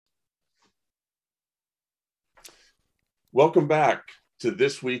Welcome back to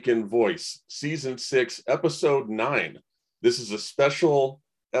This Week in Voice, Season 6, Episode 9. This is a special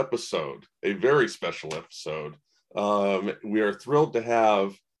episode, a very special episode. We are thrilled to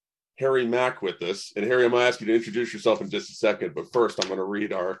have Harry Mack with us. And Harry, I'm going to ask you to introduce yourself in just a second. But first, I'm going to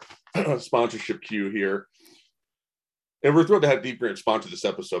read our sponsorship cue here. And we're thrilled to have Deep Graham sponsor this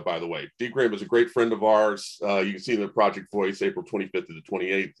episode, by the way. Deep Graham is a great friend of ours. You can see them at Project Voice, April 25th to the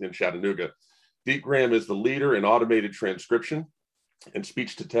 28th in Chattanooga. Deep Graham is the leader in automated transcription and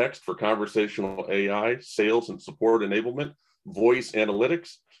speech to text for conversational AI, sales and support enablement, voice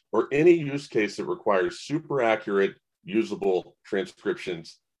analytics, or any use case that requires super accurate, usable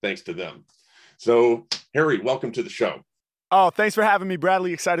transcriptions, thanks to them. So, Harry, welcome to the show. Oh, thanks for having me,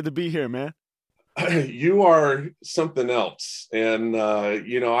 Bradley. Excited to be here, man. You are something else. And,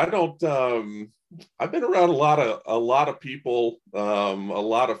 I don't, I've been around a lot of people, a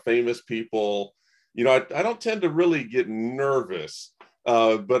lot of famous people. I don't tend to really get nervous,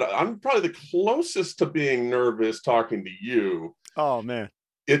 but I'm probably the closest to being nervous talking to you. Oh man,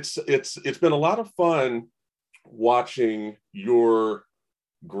 it's been a lot of fun watching your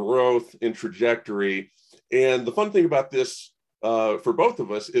growth and trajectory. And the fun thing about this for both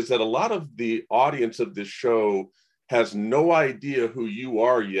of us is that a lot of the audience of this show has no idea who you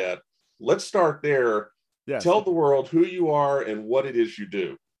are yet. Let's start there. Yes. Tell the world who you are and what it is you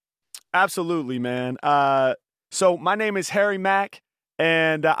do. Absolutely, man. So my name is Harry Mack,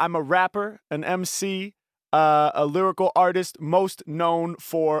 and I'm a rapper, an MC, a lyrical artist, most known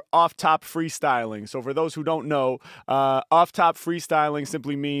for off-top freestyling. So for those who don't know, off-top freestyling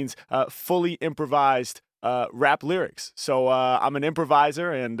simply means fully improvised rap lyrics. So I'm an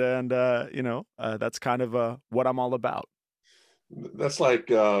improviser, and that's kind of what I'm all about. That's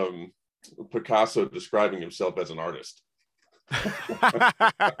like Picasso describing himself as an artist.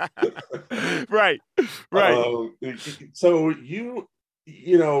 Right. So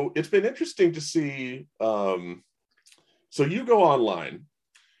it's been interesting to see. So you go online,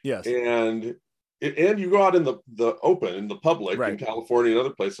 yes, and you go out in the open, in the public, right, in California and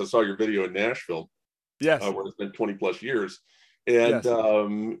other places. I saw your video in Nashville, yes, where it's been 20 plus years, and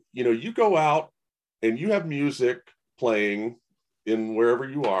yes. You go out and you have music playing in wherever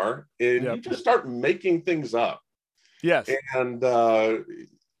you are, and you just start making things up. Yes. And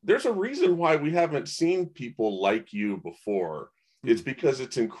there's a reason why we haven't seen people like you before. It's because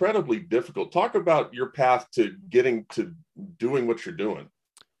it's incredibly difficult. Talk about your path to getting to doing what you're doing.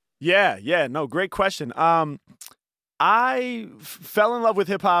 Yeah. No, great question. I fell in love with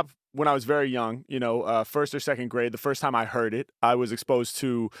hip hop when I was very young, first or second grade. The first time I heard it, I was exposed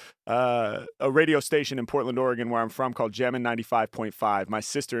to a radio station in Portland, Oregon, where I'm from, called Jammin' 95.5. My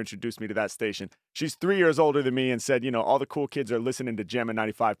sister introduced me to that station. She's 3 years older than me and said, all the cool kids are listening to Jammin'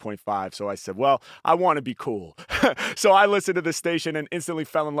 95.5. So I said, well, I want to be cool. So I listened to the station and instantly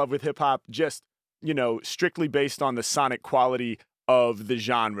fell in love with hip hop, just, strictly based on the sonic quality of the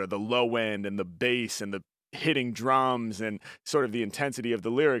genre, the low end and the bass and the hitting drums and sort of the intensity of the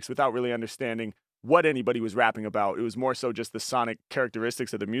lyrics, without really understanding what anybody was rapping about. It was more so just the sonic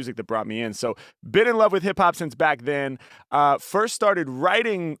characteristics of the music that brought me in. So been in love with hip hop since back then. First started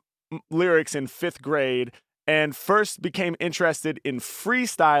writing lyrics in 5th grade, and first became interested in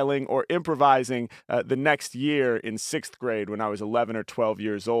freestyling or improvising the next year in 6th grade, when I was 11 or 12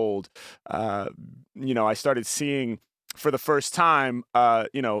 years old. I started seeing for the first time,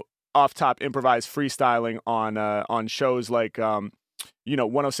 off-top improvised freestyling on shows like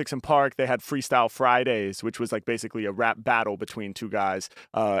 106 & Park. They had Freestyle Fridays, which was like basically a rap battle between two guys,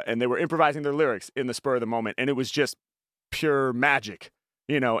 and they were improvising their lyrics in the spur of the moment, and it was just pure magic,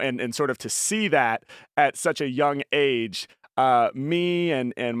 and sort of to see that at such a young age. Me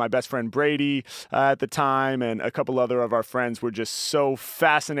and my best friend Brady at the time, and a couple other of our friends, were just so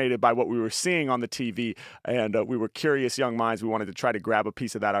fascinated by what we were seeing on the TV, and we were curious young minds. We wanted to try to grab a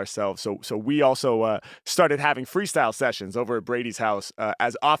piece of that ourselves. So we also started having freestyle sessions over at Brady's house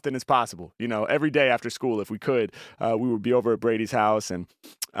as often as possible. Every day after school, if we could, we would be over at Brady's house, and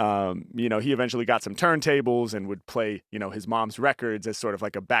he eventually got some turntables and would play, his mom's records as sort of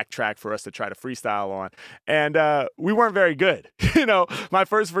like a backtrack for us to try to freestyle on. And we weren't very good. My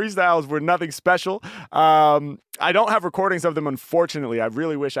first freestyles were nothing special. I don't have recordings of them, unfortunately. I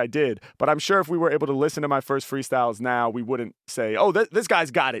really wish I did. But I'm sure if we were able to listen to my first freestyles now, we wouldn't say, oh, this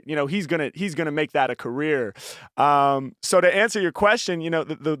guy's got it. He's gonna make that a career. So to answer your question,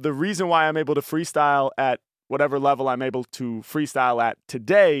 the reason why I'm able to freestyle at whatever level I'm able to freestyle at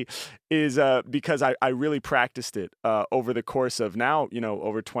today is because I really practiced it over the course of now,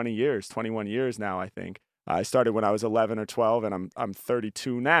 over 20 years, 21 years now, I think. I started when I was 11 or 12, and I'm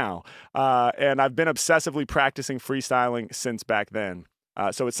 32 now. And I've been obsessively practicing freestyling since back then.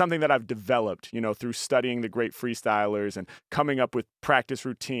 So it's something that I've developed, through studying the great freestylers and coming up with practice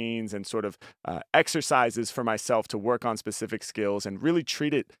routines and sort of exercises for myself to work on specific skills and really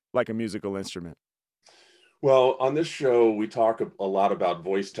treat it like a musical instrument. Well, on this show, we talk a lot about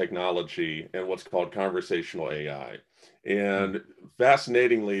voice technology and what's called conversational AI. Mm. And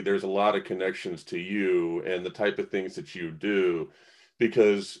fascinatingly, there's a lot of connections to you and the type of things that you do,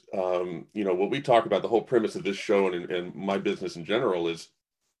 because what we talk about, the whole premise of this show and my business in general, is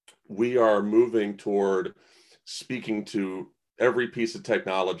we are moving toward speaking to every piece of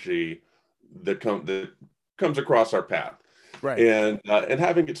technology that comes across our path, Right. and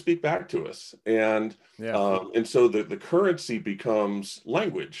having it speak back to us, Yeah. and so the currency becomes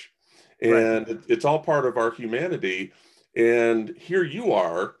language, Right. and it's all part of our humanity. And here you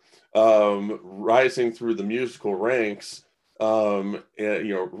are, rising through the musical ranks, and,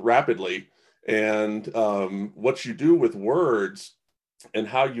 rapidly, and what you do with words and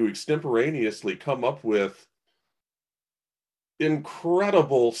how you extemporaneously come up with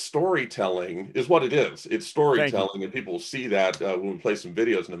incredible storytelling is what it is. It's Thank you. storytelling, and people will see that when we play some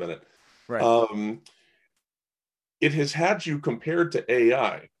videos in a minute. Right. Um, it has had you compared to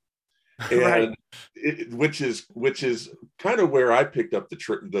AI, Right. and which is kind of where I picked up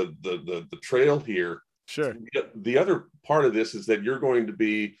the trail here. Sure. The other part of this is that you're going to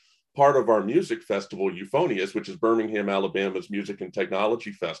be part of our music festival, Euphonious, which is Birmingham, Alabama's music and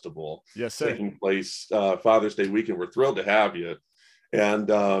technology festival, Yes, sir. taking place Father's Day weekend. We're thrilled to have you. And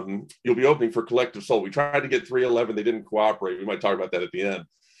you'll be opening for Collective Soul. We tried to get 311. They didn't cooperate. We might talk about that at the end.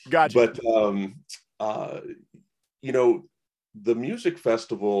 Gotcha. But, uh, the music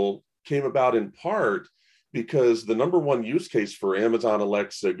festival came about in part because the number one use case for Amazon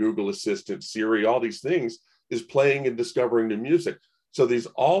Alexa, Google Assistant, Siri, all these things is playing and discovering new music. So there's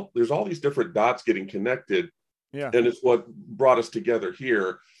all these different dots getting connected, Yeah. and it's what brought us together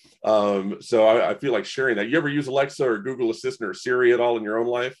here. So I feel like sharing that. You ever use Alexa or Google Assistant or Siri at all in your own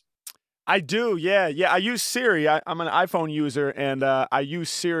life? I do, yeah, yeah. I use Siri. I'm an iPhone user, and I use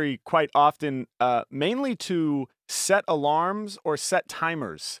Siri quite often, mainly to set alarms or set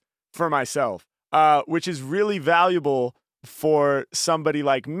timers for myself, which is really valuable for somebody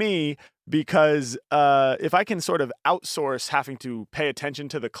like me because if I can sort of outsource having to pay attention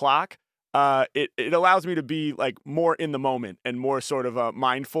to the clock. It allows me to be like more in the moment and more sort of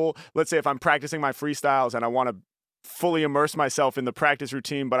mindful. Let's say if I'm practicing my freestyles and I want to fully immerse myself in the practice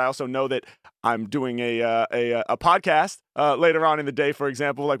routine, but I also know that I'm doing a podcast later on in the day, for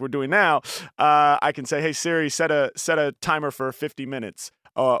example, like we're doing now. I can say, "Hey Siri, set a timer for 50 minutes."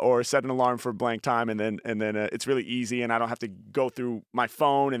 Or set an alarm for blank time, and then it's really easy, and I don't have to go through my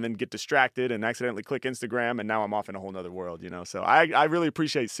phone and then get distracted and accidentally click Instagram, and now I'm off in a whole nother world, So I really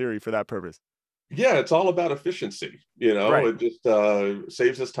appreciate Siri for that purpose. Yeah, it's all about efficiency. Right. It just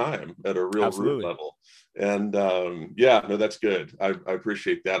saves us time at a real root Absolutely. level. And yeah, no, that's good. I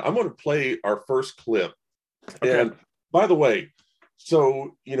appreciate that. I'm going to play our first clip. Okay. And by the way,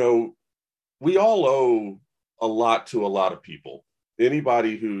 so, we all owe a lot to a lot of people.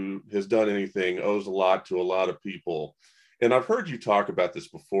 Anybody who has done anything owes a lot to a lot of people. And I've heard you talk about this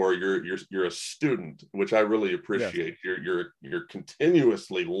before. You're a student, which I really Yes. appreciate. You're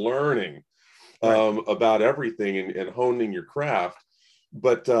continuously learning Right. about everything and honing your craft.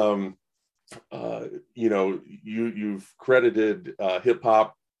 But you've credited hip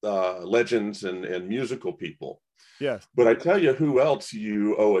hop legends and musical people. Yes. But I tell you who else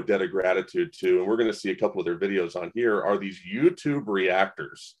you owe a debt of gratitude to, and we're going to see a couple of their videos on here, are these YouTube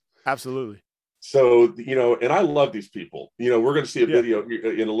reactors. Absolutely. So, and I love these people. We're going to see a Yeah. video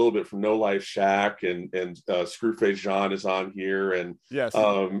in a little bit from No Life Shack, and Screwface Jean is on here, Yes.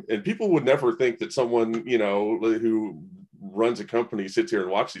 and people would never think that someone who runs a company sits here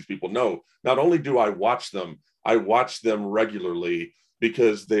and watches these people. No, not only do I watch them regularly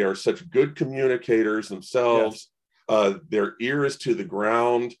because they are such good communicators themselves. Yes. Their ear is to the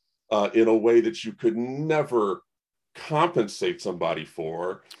ground in a way that you could never compensate somebody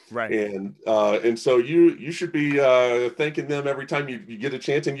for. Right. And so you should be thanking them every time you get a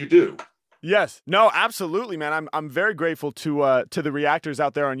chance, and you do. Yes. No, absolutely, man. I'm very grateful to the reactors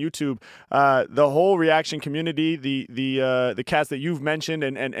out there on YouTube. The whole reaction community, the cats that you've mentioned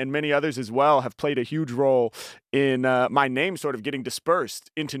and many others as well have played a huge role in my name sort of getting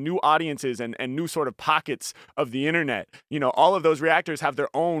dispersed into new audiences and new sort of pockets of the internet. All of those reactors have their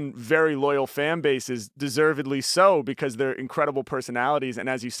own very loyal fan bases, deservedly so, because they're incredible personalities. And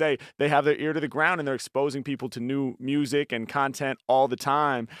as you say, they have their ear to the ground and they're exposing people to new music and content all the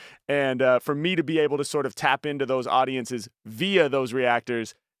time. And for me to be able to sort of tap into those audiences via those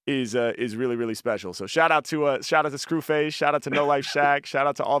reactors is really, really special. So shout out to Screwface, shout out to No Life Shaq, shout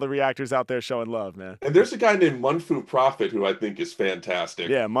out to all the reactors out there showing love, man. And there's a guy named Munfu Prophet who I think is fantastic.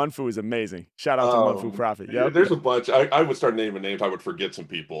 Yeah, Munfu is amazing. Shout out to Munfu Prophet. Yeah, there's a bunch. I would start naming names. I would forget some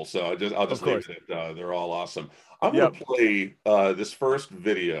people, so I'll just name it. They're all awesome. I'm going to play this first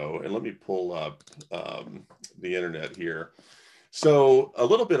video, and let me pull up the internet here. So a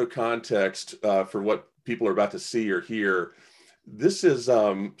little bit of context for what people are about to see or hear. This is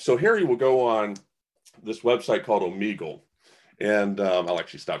so Harry will go on this website called Omegle, and I'll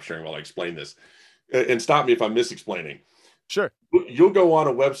actually stop sharing while I explain this, and stop me if I'm misexplaining. Sure. You'll go on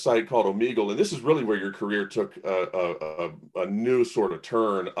a website called Omegle, and this is really where your career took a new sort of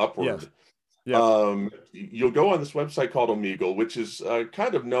turn upward. Yes. Yeah. You'll go on this website called Omegle, which is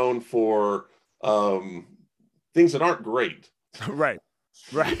kind of known for things that aren't great. Right.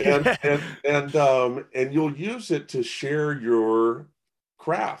 And you'll use it to share your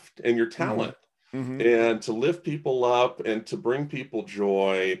craft and your talent, and to lift people up and to bring people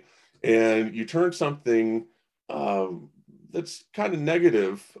joy. And you turn something that's kind of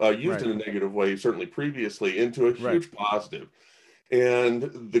negative, used in a negative way, certainly previously, into a huge positive.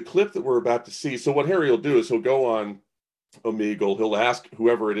 And the clip that we're about to see, so what Harry will do is he'll go on Omegle, he'll ask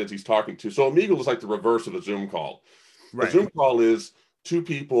whoever it is he's talking to. So Omegle is like the reverse of a Zoom call. Right. A Zoom call is two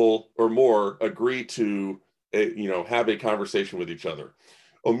people or more agree to have a conversation with each other.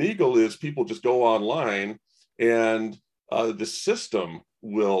 Omegle is people just go online, and the system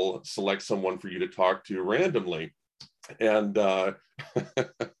will select someone for you to talk to randomly, and and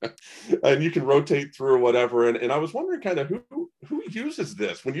you can rotate through or whatever. And I was wondering kind of who uses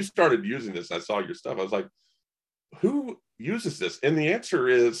this. When you started using this, I saw your stuff. I was like, who uses this? And the answer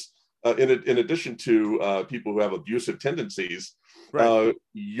is, in addition to people who have abusive tendencies,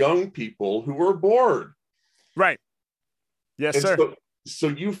 young people who are bored. Right. Yes, and sir. So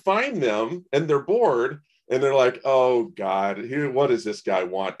you find them and they're bored and they're like, oh God, what does this guy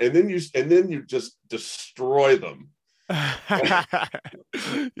want? And then you just destroy them.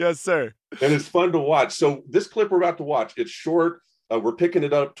 Yes, sir. And it's fun to watch. So this clip we're about to watch, it's short. We're picking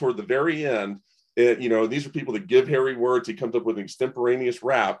it up toward the very end. These are people that give Harry words. He comes up with an extemporaneous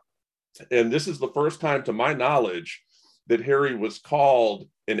rap. And this is the first time, to my knowledge, that Harry was called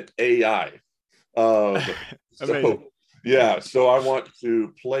an AI. So I want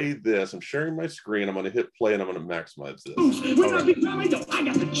to play this. I'm sharing my screen. I'm going to hit play and I'm going to maximize this. I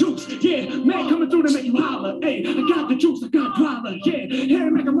got the juice. Yeah, man coming through to make you holler. Hey, I got the juice. I got drama. Yeah,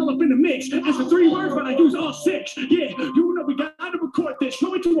 Harry make them all up in the mix. As for 3 words, but I use all 6. Yeah, you know we got to record this.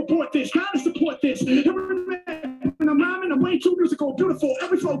 No way to report this. Got to support this. When I'm rhyming, I'm way too musical, beautiful,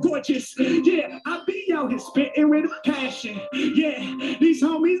 every flow gorgeous. Yeah, I be out here spitting with passion. Yeah, these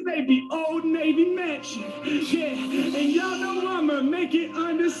homies, they be Old Navy mansion. Yeah, and y'all know I'ma make it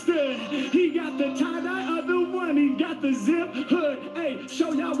understood. He got the tie-dye, other one, he got the zip hood. Hey,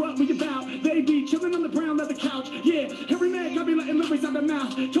 show y'all what we about. They be chilling on the brown leather couch. Yeah, every man got me letting lyrics out their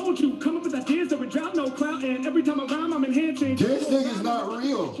mouth. Told you, come up with ideas that would drop no clout. And every time I rhyme, I'm enhancing. This nigga's not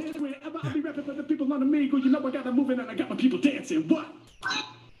real. Whenever I be rapping for the people on the Omegle, you know I got them moving and I got my people dancing. What?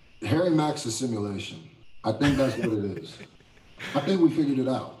 Harry Mack's a simulation. I think that's what it is. I think we figured it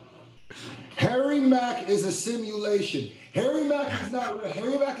out. Harry Mack is a simulation. Harry Mack is not real.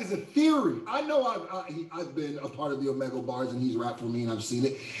 Harry Mack is a theory. I know I've been a part of the Omegle bars and he's rapped for me and I've seen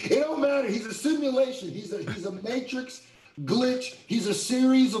it. It don't matter. He's a simulation. He's a matrix glitch. He's a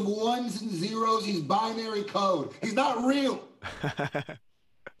series of ones and zeros. He's binary code. He's not real.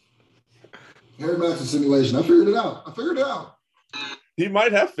 Harry Mack's a simulation. I figured it out. He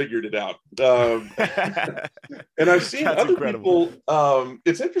might have figured it out. And I've seen other people.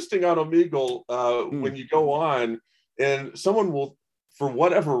 It's interesting on Omegle when you go on and someone will, for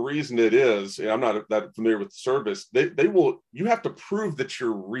whatever reason it is, and I'm not that familiar with the service, you have to prove that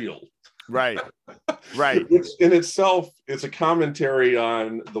you're real. Right. Which in itself is a commentary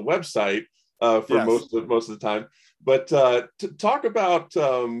on the website for most of the time. But to talk about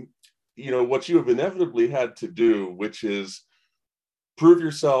what you have inevitably had to do, which is prove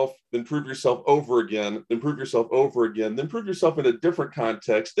yourself, then prove yourself over again, then prove yourself over again, then prove yourself in a different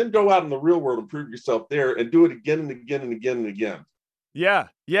context, then go out in the real world and prove yourself there and do it again and again and again and again. Yeah,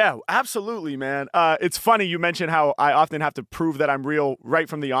 yeah, absolutely, man. It's funny you mentioned how I often have to prove that I'm real right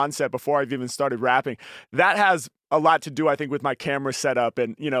from the onset before I've even started rapping. That has a lot to do, I think, with my camera setup.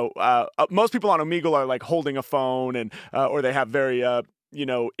 And most people on Omegle are like holding a phone, and or they have very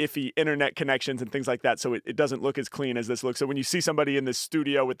iffy internet connections and things like that. So it doesn't look as clean as this looks. So when you see somebody in this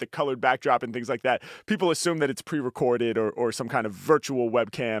studio with the colored backdrop and things like that, people assume that it's pre-recorded or some kind of virtual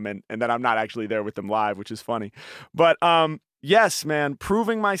webcam, and that I'm not actually there with them live, which is funny. But yes, man,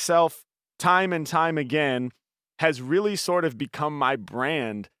 proving myself time and time again has really sort of become my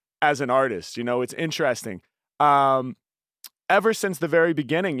brand as an artist. It's interesting. Um, Ever since the very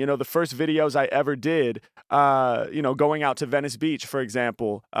beginning, the first videos I ever did, going out to Venice Beach, for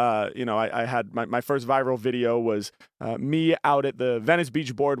example, I had my first viral video was me out at the Venice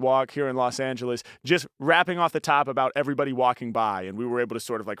Beach boardwalk here in Los Angeles, just rapping off the top about everybody walking by. And we were able to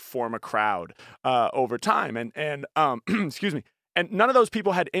sort of like form a crowd over time. And excuse me. And none of those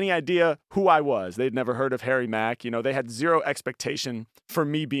people had any idea who I was. They'd never heard of Harry Mack. They had zero expectation for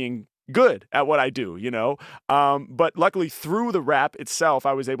me being good at what I do, but luckily through the rap itself,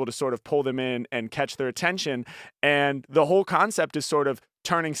 I was able to sort of pull them in and catch their attention. And the whole concept is sort of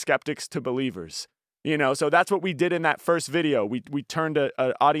turning skeptics to believers. So that's what we did in that first video. We turned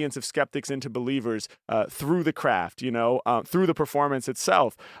an audience of skeptics into believers through the craft, through the performance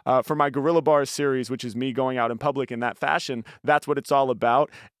itself. For my Gorilla Bars series, which is me going out in public in that fashion, that's what it's all about.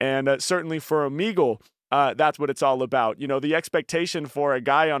 And certainly for Omegle, that's what it's all about. The expectation for a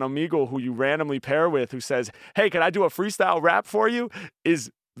guy on Omegle who you randomly pair with who says, "Hey, can I do a freestyle rap for you?" is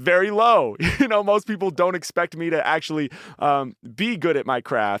very low. Most people don't expect me to actually be good at my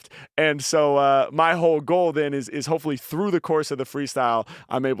craft. And so my whole goal then is hopefully through the course of the freestyle,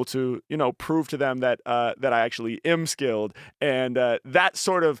 I'm able to, prove to them that that I actually am skilled. And that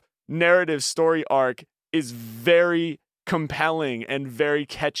sort of narrative story arc is very compelling and very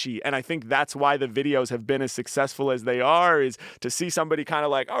catchy. And I think that's why the videos have been as successful as they are, is to see somebody kind of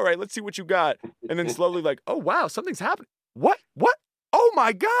like, all right, let's see what you got. And then slowly like, oh, wow, something's happening. What? Oh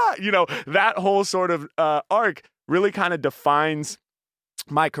my God. That whole sort of arc really kind of defines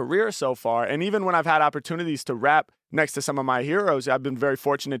my career so far. And even when I've had opportunities to rap next to some of my heroes, I've been very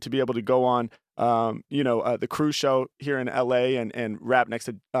fortunate to be able to go on, the Cruise Show here in LA and rap next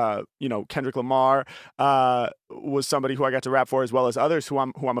to, Kendrick Lamar was somebody who I got to rap for, as well as others who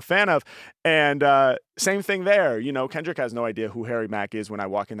I'm a fan of. And same thing there. Kendrick has no idea who Harry Mack is when I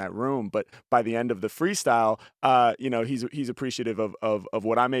walk in that room, but by the end of the freestyle, he's appreciative of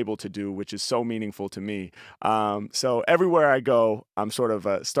what I'm able to do, which is so meaningful to me. So everywhere I go, I'm sort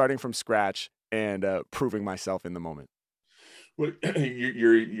of starting from scratch and proving myself in the moment. Well,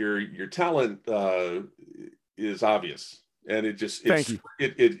 your talent is obvious, and it just Thank you.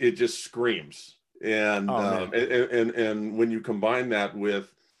 It just screams. And Oh, and when you combine that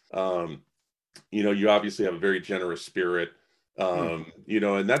with you obviously have a very generous spirit, and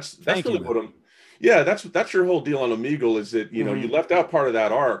that's Thank really you, man. what I'm. Yeah, that's your whole deal on Omegle, is that you left out part of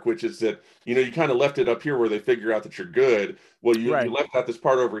that arc, which is that you kind of left it up here where they figure out that you're good. Well, you Right. left out this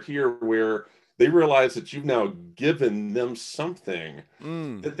part over here where they realize that you've now given them something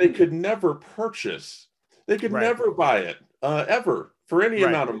that they could never purchase. They could Right. never buy it ever for any Right.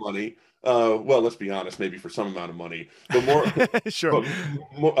 amount of money. Well, let's be honest, maybe for some amount of money, but more, Sure. but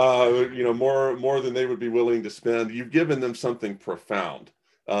more than they would be willing to spend. You've given them something profound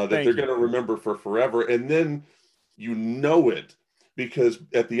that they're Thank you. going to remember for forever, and then it because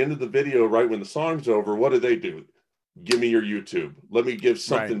at the end of the video, right when the song's over, what do? Give me your YouTube. Let me give Right.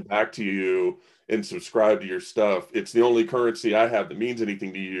 something back to you and subscribe to your stuff. It's the only currency I have that means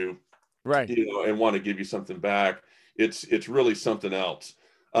anything to you, Right. and want to give you something back. It's really something else.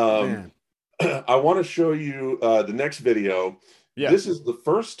 Um, Man. I want to show you the next video. Yeah. This is the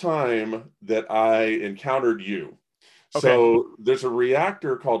first time that I encountered you. Okay. So there's a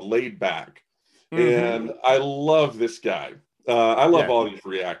reactor called Laid Back, Mm-hmm. and I love this guy. I love Yeah. all these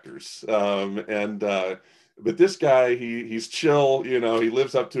reactors, but this guy, he's chill. He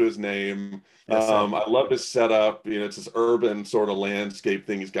lives up to his name. Yes, sir. I love his setup. It's this urban sort of landscape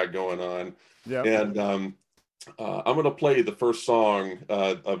thing he's got going on, Yep. and I'm going to play the first song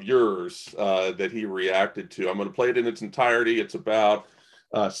of yours that he reacted to. I'm going to play it in its entirety. It's about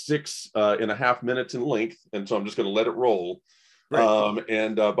 6.5 minutes in length, and so I'm just going to let it roll. Great.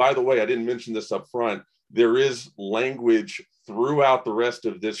 And by the way, I didn't mention this up front. There is language throughout the rest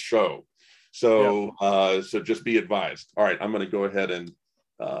of this show, Yep. so just be advised. All right, I'm going to go ahead and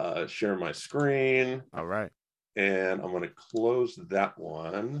share my screen, All right. and I'm going to close that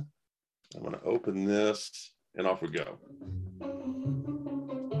one. I'm going to open this, and off we go.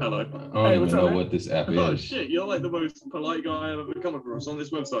 Hello. I don't even know what this app is. Oh shit, you're like the most polite guy I've ever come across on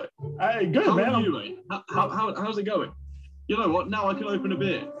this website. Hey, good, How man. are you, mate? How's it going? You know what? Now I can open a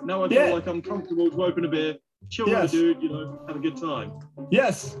beer. Now I feel like I'm comfortable to open a beer, chill with a dude, have a good time.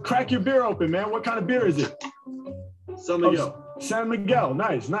 Yes, crack your beer open, man. What kind of beer is it? San Miguel. San Miguel.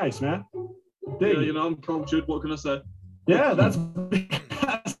 Nice, man. Yeah, I'm cultured. What can I say? Yeah, that's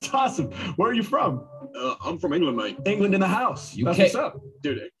awesome. Where are you from? I'm from England, mate. England in the house. UK. That's what's up.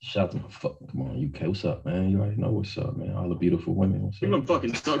 Dude. Shout out to my fuck. Come on, UK. What's up, man? You already know what's up, man. All the beautiful women. What's up? England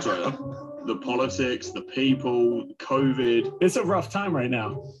fucking sucks right now. The politics, the people, COVID. It's a rough time right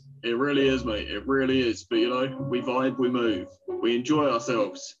now. It really is, mate. It really is. But, we vibe, we move. We enjoy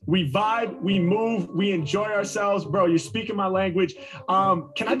ourselves. We vibe, we move, we enjoy ourselves. Bro, you're speaking my language.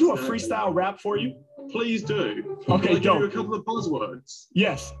 Can I do a freestyle rap for you? Please do. Okay, Can I give you a couple of buzzwords?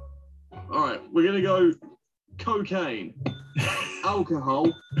 Yes. All right, we're going to go cocaine, alcohol,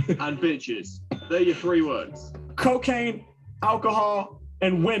 and bitches. They're your 3 words. Cocaine, alcohol,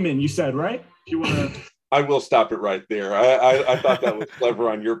 and women, you said, right? If you want to... I will stop it right there. I thought that was clever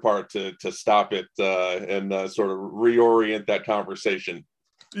on your part to stop it and sort of reorient that conversation.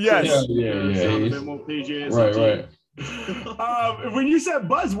 Yes. Yeah. A bit more PG. Right. When you said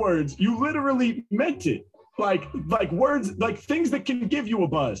buzzwords, you literally meant it. Like words, like things that can give you a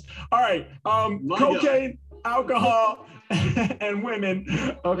buzz. All right. Cocaine, alcohol, and women.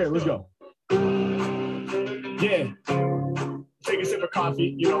 Okay, let's go. Yeah. Take a sip of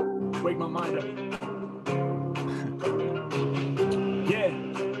coffee, wake my mind up. Yeah.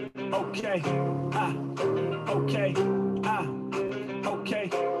 Okay.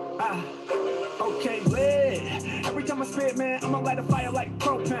 Okay, lit. Every time I spit, man, I'ma light a fire like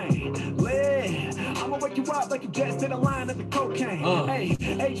propane. Lit. I'ma wake you up like you just did a line of the cocaine. Hey,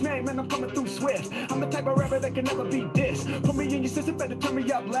 H-Man, man, I'm coming through swift. I'm the type of rapper that can never be dissed. Put me in your system, better turn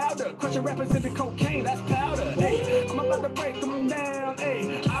me up louder. Crushing rappers into cocaine, that's powder. Hey, I'm about to break them down.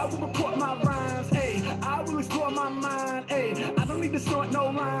 Hey, I will report my rhymes. Hey, I will explore my mind. Hey, I don't need to snort no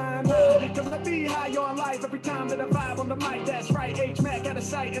line. Cause I be high on life every time that I vibe on the mic. That's right, H-Mac out of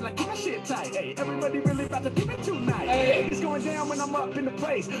sight and I keep my shit tight. Hey, everybody really about to do it tonight. Hey, it's going down when I'm up in the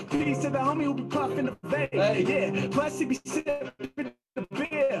place. Peace to the homie who be puffing the vape. Yeah, plus he be sipping the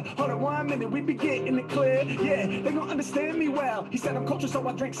beer. Hold on 1 minute, we be getting it clear. Yeah, they gon' understand me well. He said I'm cultured, so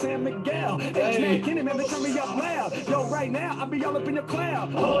I drink San Miguel. H-Man, Kenny, man, they turn me up loud. Yo, right now, I be all up in your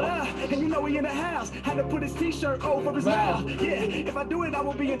cloud. Hold up, and we in the house. Had to put his t-shirt over his mouth. Yeah, if I do it, I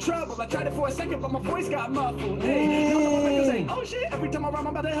will be in trouble. I tried it for a second, but my voice got muffled. Hey, you know my say, oh shit, every time I rhyme,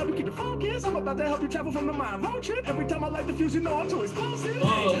 I'm about to help you keep it focused. I'm about to help you travel from the mind road trip. Every time I light the fuse, I'm too explosive.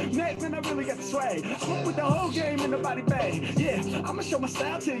 Hey, next, man, I really got the swag. I'm with the whole game in the body bag. Yeah, I'ma show my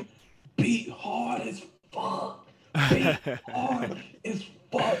style to you. Beat hard as fuck. Beat hard as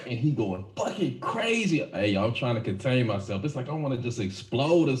fuck. And he going fucking crazy. Hey, I'm trying to contain myself. It's like I want to just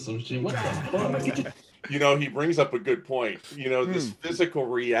explode or some shit. What the fuck? He brings up a good point. This physical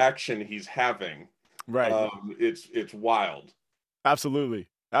reaction he's having. Right. It's wild. Absolutely.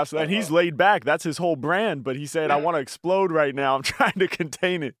 And he's laid back. That's his whole brand. But he said, I want to explode right now. I'm trying to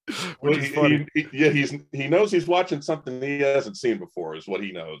contain it. Which is funny. He knows he's watching something he hasn't seen before, is what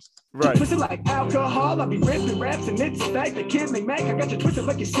he knows. Right. Twisted like alcohol, I be ripping raps and it's a fact. The kid named Mac, I got you twisted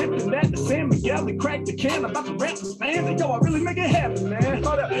like you're sipping that. The San Miguel and crack the can. I'm about to rap some fans. And yo, I really make it happen, man.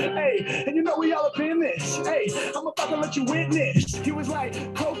 Hold up. Hey, and we all up in this. Hey, I'm about to let you witness. He was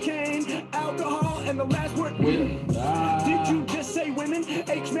like cocaine, alcohol, and the last word. Did you just say women?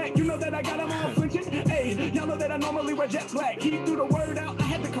 H-Mac, you know that I got them all flinching. Hey, y'all know that I normally wear jet black. He threw the word out, I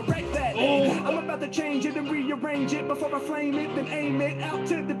had to correct that. Hey, I'm about to change it and rearrange it before I flame it, then aim it out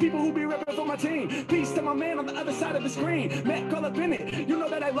to the people who be repping for my team. Peace to my man on the other side of the screen. Matt, call up in it. You know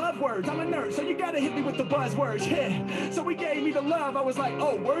that I love words. I'm a nerd, so you gotta hit me with the buzzwords. Yeah. So he gave me the love. I was like,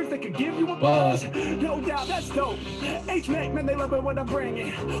 oh, words that could give you a buzz. No doubt, that's dope. H-Mac, man, they love it when I'm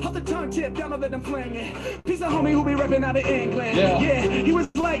bringing. Off the tongue tip, y'all know that I'm flinging. Peace of homie who be repping out of England. Yeah, he was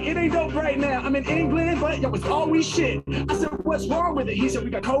like, it ain't dope right now. I'm in England, but yo, it's always shit. I said, what's wrong with it? He said, we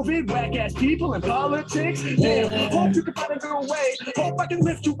got COVID, whack-ass people, and politics. Damn, hope you can find a new way. Hope I can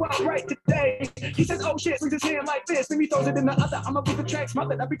lift you up right today. He says, oh shit, swings his hand like this. Then he throws it in the other. I'ma put the tracks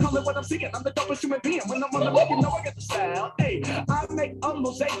smothered. I be calling what I'm seeking. I'm the dopest human being. When I'm on the mic, you know I got the style. Hey, I make a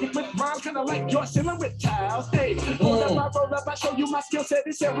mosaic with rhymes, kinda like your ceiling with tiles. Hey, hold up, I roll up, I show you my skill set.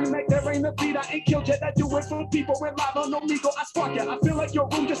 It's every make, there ain't a beat. I ain't killed yet. I do it for people when live on no legal. I spark ya. I feel like you're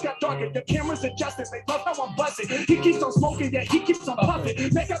room just got darker. The cameras adjusted, they love how I'm buzzing. He keeps on smoking, yeah, he keeps on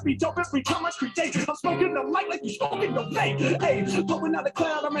puffing. Make up be dope every time I create. I'm smoking the mic like you smoking the vape. Hey, blowing out the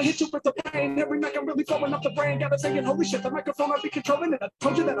cloud, I'ma hit you with the rain. Every night I'm really blowing up the brain. Gotta saying, holy shit, the microphone I be controlling it. I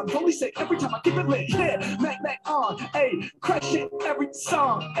told you that I'm totally sick every time I keep it lit. Yeah, Mac on, hey, crush it every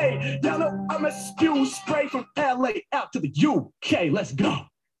song. Hey, y'all know I'm a spew spray from LA out to the UK. Let's go.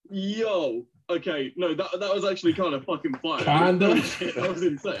 Yo. Okay, no, that was actually kind of fucking fire. Kinda. That was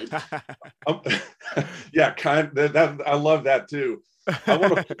insane. Yeah, that I love that too. I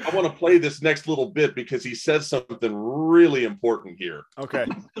want to play this next little bit because he says something really important here. Okay.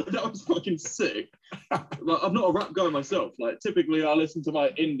 That was fucking sick. Like, I'm not a rap guy myself. Like, typically I listen to my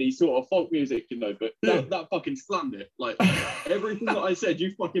indie sort of folk music, you know, but that fucking slammed it. Like, everything that I said,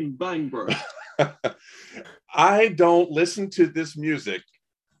 you fucking bang, bro. I don't listen to this music,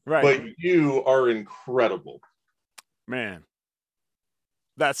 Right. but you are incredible. Man,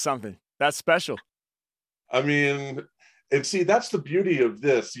 that's something. That's special. I mean, and see, that's the beauty of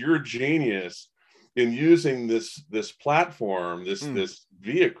this. You're a genius in using this platform, this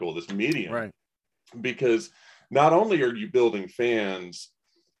vehicle, this medium, right? Because not only are you building fans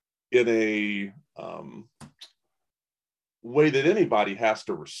in a way that anybody has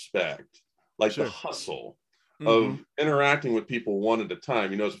to respect, like Sure. the hustle of interacting with one one at a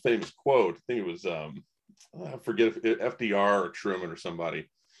time. You know, it's a famous quote. I think it was I forget if FDR or Truman or somebody,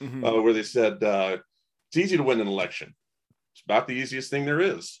 where they said, "It's easy to win an election. It's about the easiest thing there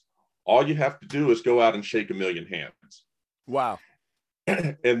is. All you have to do is go out and shake a million hands." Wow.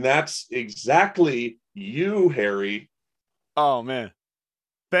 And that's exactly you, Harry. Oh man.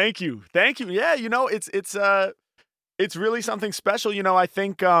 Thank you. Yeah, you know, it's really something special. You know, I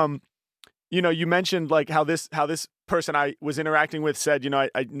think you know, you mentioned like how this person I was interacting with said, you know,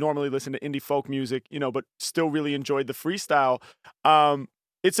 I normally listen to indie folk music, you know, but still really enjoyed the freestyle.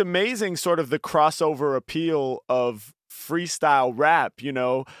 It's amazing sort of the crossover appeal of freestyle rap, you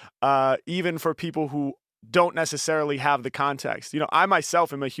know, even for people who don't necessarily have the context. You know, I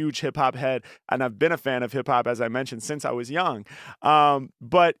myself am a huge hip hop head, and I've been a fan of hip hop, as I mentioned, since I was young.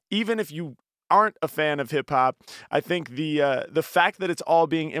 But even if you aren't a fan of hip hop, I think the fact that it's all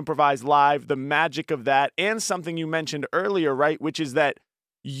being improvised live, the magic of that, and something you mentioned earlier, right, which is that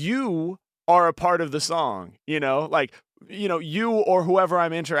you are a part of the song, you know, like, you know, you or whoever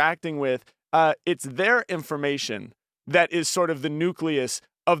I'm interacting with, it's their information that is sort of the nucleus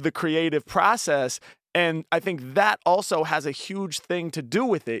of the creative process. And I think that also has a huge thing to do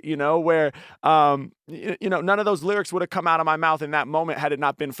with it, you know, where, you know, none of those lyrics would have come out of my mouth in that moment had it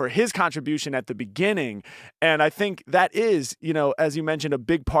not been for his contribution at the beginning. And I think that is, you know, as you mentioned, a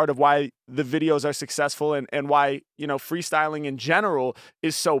big part of why the videos are successful and why, you know, freestyling in general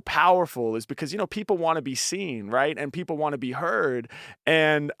is so powerful is because, you know, people want to be seen, right? And people want to be heard.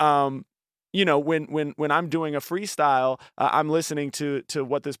 And, you know, when I'm doing a freestyle, I'm listening to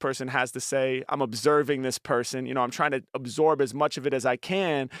what this person has to say. I'm observing this person. You know, I'm trying to absorb as much of it as I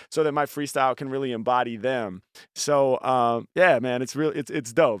can so that my freestyle can really embody them. So, yeah, man,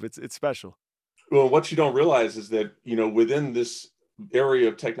 it's dope. It's special. Well, what you don't realize is that, you know, within this area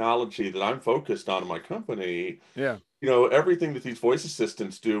of technology that I'm focused on in my company, yeah, you know, everything that these voice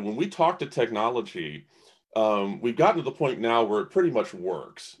assistants do, when we talk to technology, we've gotten to the point now where it pretty much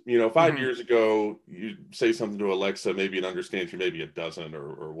works. You know, 5 years ago, you say something to Alexa, maybe it understands you, maybe it doesn't,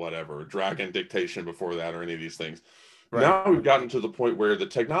 or whatever. Dragon dictation before that, or any of these things. Right. Now we've gotten to the point where the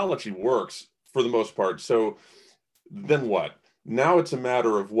technology works for the most part. So then what? Now it's a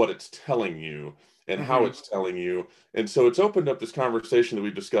matter of what it's telling you and how it's telling you. And so it's opened up this conversation that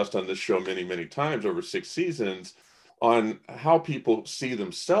we've discussed on this show many, many times over 6 seasons on how people see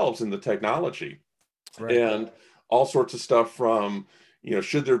themselves in the technology. Right. And all sorts of stuff from, you know,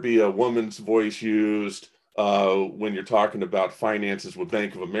 should there be a woman's voice used when you're talking about finances with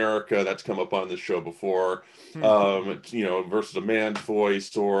Bank of America? That's come up on this show before, you know, versus a man's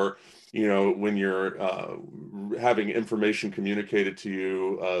voice, or, you know, when you're having information communicated to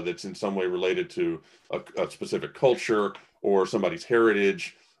you that's in some way related to a specific culture or somebody's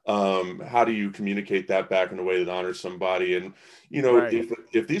heritage. How do you communicate that back in a way that honors somebody? And, you know, right.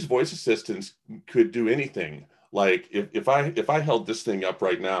 if these voice assistants could do anything, like if I held this thing up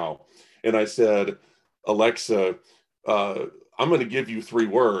right now and I said, Alexa, I'm going to give you 3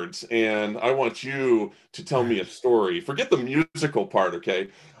 words and I want you to tell me a story. Forget the musical part. Okay.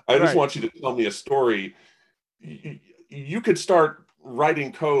 I just want you to tell me a story. You could start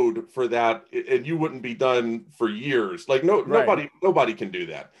writing code for that and you wouldn't be done for years. Like nobody can do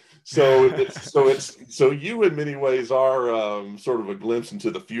that. So you in many ways are sort of a glimpse into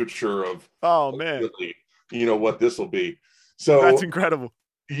the future of man, really, you know, what this will be. So that's incredible.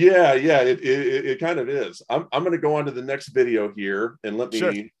 Yeah, it kind of is. I'm going to go on to the next video here, and let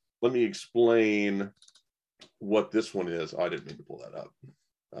me explain what this one is. Oh, I didn't mean to pull that up.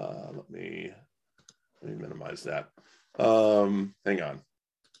 Let me minimize that. Hang on.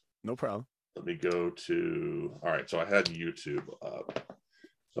 No problem. Let me go to. All right, so I had YouTube up,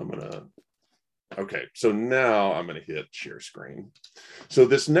 so I'm gonna. Okay, so now I'm gonna hit share screen. So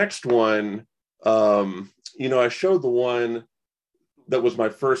this next one, I showed the one that was my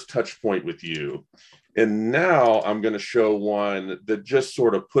first touch point with you. And now I'm going to show one that just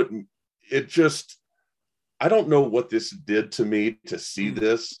sort of I don't know what this did to me to see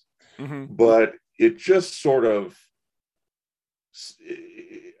this, but it just sort of,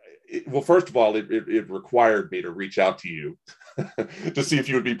 well, first of all, it required me to reach out to you to see if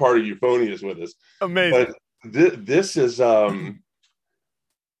you would be part of Euphonious with us. Amazing. But this is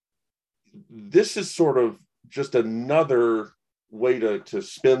sort of just another way to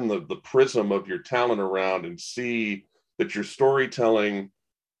spin the prism of your talent around and see that your storytelling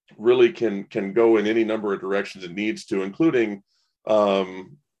really can go in any number of directions it needs to, including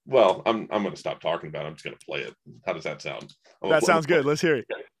I'm going to stop talking about it. I'm just going to play it. How does that sound? That sounds good. Let's hear it.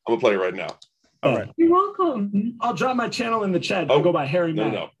 Okay. I'm gonna play it right now. All right. You're welcome. I'll drop my channel in the chat. I'll go by Harry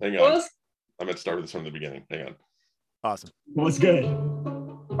Mack. No, hang on. I'm going to start with this from the beginning. Hang on. Awesome. What's good?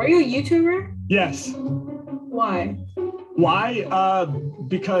 Are you a YouTuber? Yes. Why? Why?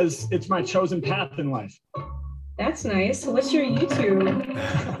 Because it's my chosen path in life. That's nice. What's your YouTube?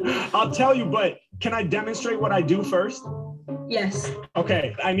 I'll tell you, but can I demonstrate what I do first? Yes.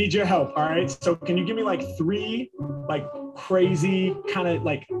 Okay, I need your help. All right. So can you give me like 3 like crazy kind of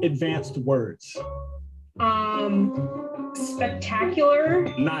like advanced words? Spectacular.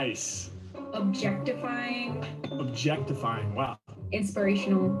 Nice. Objectifying. Objectifying. Wow.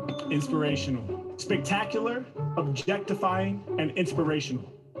 Inspirational. Inspirational. Spectacular, objectifying, and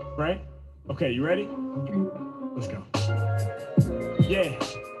inspirational. Right? Okay, you ready? Let's go. Yeah.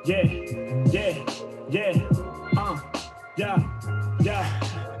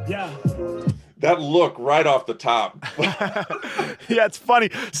 That look right off the top. Yeah, it's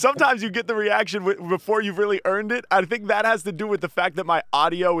funny. Sometimes you get the reaction before you've really earned it. I think that has to do with the fact that my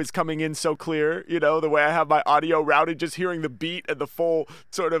audio is coming in so clear, the way I have my audio routed, just hearing the beat and the full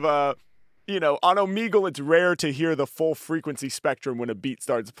sort of, on Omegle, it's rare to hear the full frequency spectrum when a beat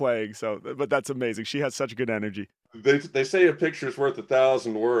starts playing. So, but that's amazing. She has such good energy. They say a picture's worth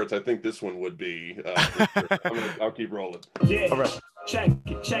 1,000 words. I think this one would be. Sure. I'll keep rolling. Yeah. All right. Check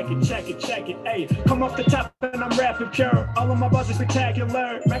it. Hey, come off the top and I'm rapping pure. All of my bars are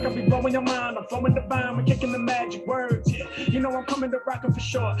spectacular. Mac, I'll be blowing your mind. I'm flowing the bomb and kicking the magic words. Yeah, I'm coming to rock 'em for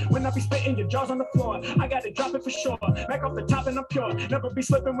sure. When I be spitting, your jaws on the floor. I gotta drop it for sure. Back off the top and I'm pure. Never be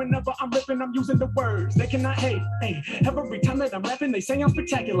slipping whenever I'm ripping. I'm using the words. They cannot hate. Hey, every time that I'm rapping, they say I'm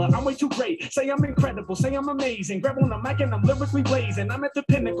spectacular. I'm way too great. Say I'm incredible. Say I'm amazing. Grab on the mic and I'm lyrically blazing. I'm at the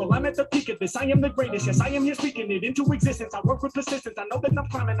pinnacle. I'm at the peak of this. I am the greatest. Yes, I am here speaking it into existence. I work with persistence. I know that I'm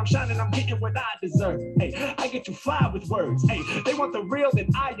climbing, I'm shining, I'm getting what I deserve. Hey, I get you fly with words. Hey, they want the real, then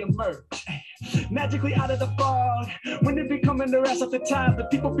I emerge. Hey, magically out of the fog. When they be coming their ass off the top, the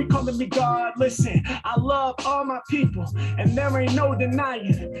people be calling me God. Listen, I love all my people, and there ain't no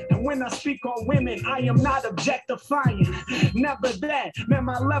denying. And when I speak on women, I am not objectifying. Never that, man,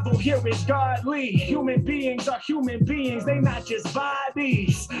 my level here is godly. Human beings are human beings, they not just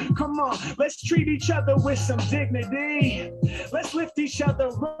bodies. Come on, let's treat each other with some dignity. Let's lift each other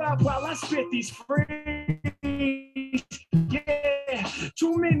up while I spit these free. Yeah,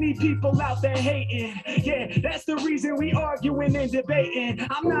 too many people out there hating. Yeah, that's the reason we arguing and debating.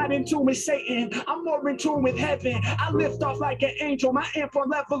 I'm not in tune with Satan, I'm more in tune with heaven. I lift off like an angel, my amp on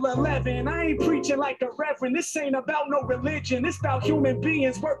level 11. I ain't preaching like a reverend, this ain't about no religion. It's about human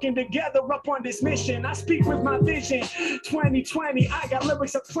beings working together up on this mission. I speak with my vision, 2020, I got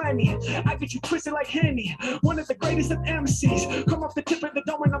lyrics aplenty. I get you twisted like Henny, one of the greatest of MCs. Come off the tip of the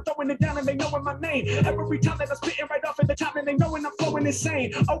dome and I'm throwing it down and they knowin' my name. Every time that I'm spitting right off at the top and they knowin' I'm flowing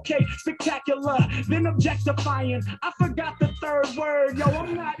insane. Okay, spectacular, then objectifying. I forgot the 3rd word, yo,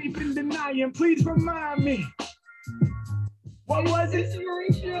 I'm not even denying. Please remind me. What was it?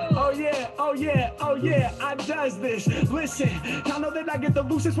 Oh yeah, I does this. Listen, y'all know that I get the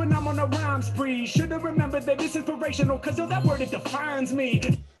loosest when I'm on a rhyme spree. Should've remembered that it's inspirational, cause yo, that word, it defines me.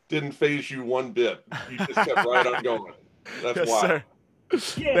 Didn't phase you one bit. You just kept right on going. That's yes, wild. Sir.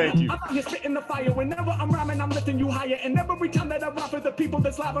 Yeah, thank you. I'm out here spitting the fire. Whenever I'm rhyming, I'm lifting you higher. And every time that I rhyme for the people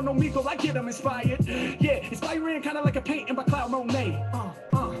that's live on Omegle, I get them inspired. Yeah, inspiring kind of like a painting by Claude Monet.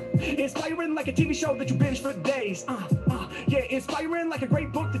 Inspiring like a TV show that you binge for days. Yeah, inspiring like a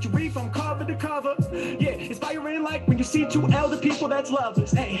great book that you read from cover to cover. Yeah, inspiring like like when you see two elder people that's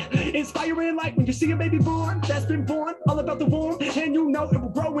lovers. Hey, inspiring like when you see a baby born that's been born all about the womb, and you know it will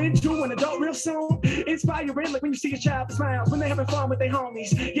grow into an adult real soon. Inspiring like when you see a child that smiles when they're having fun with their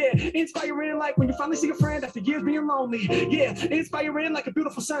homies. Yeah, inspiring like when you finally see a friend after years being lonely. Yeah, inspiring like a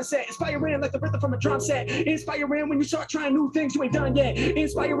beautiful sunset. Inspiring like the rhythm from a drum set. Inspiring when you start trying new things you ain't done yet.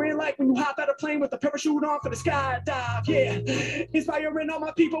 Inspiring like when you hop out of plane with a parachute on for the skydive. Yeah, inspiring all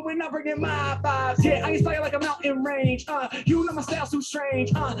my people when I'm bringing my vibes. Yeah, I inspire like a mountain range. You know my style's too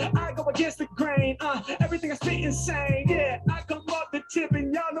strange. I go against the grain. Everything I spit insane. Yeah, I come up the tip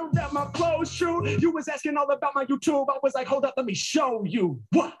and y'all know that my flow's true. You was asking all about my YouTube. I was like, hold up, let me show you.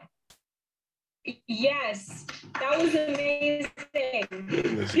 What? Yes, that was amazing.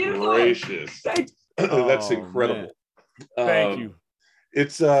 Goodness Beautiful. gracious. That's incredible. Thank you.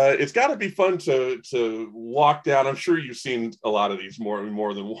 It's got to be fun to walk down. I'm sure you've seen a lot of these more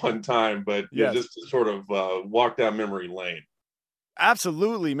than one time, but Yes. just to sort of walk down memory lane.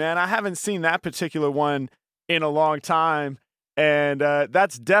 Absolutely, man. I haven't seen that particular one in a long time. And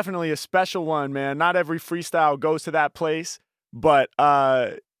that's definitely a special one, man. Not every freestyle goes to that place, but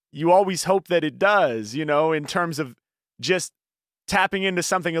you always hope that it does, you know, in terms of just tapping into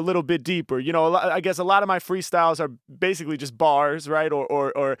something a little bit deeper. You know, I guess a lot of my freestyles are basically just bars, right?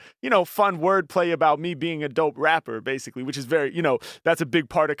 Or you know, fun wordplay about me being a dope rapper, basically, which is very, you know, that's a big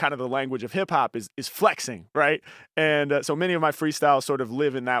part of kind of the language of hip hop is flexing, right? And so many of my freestyles sort of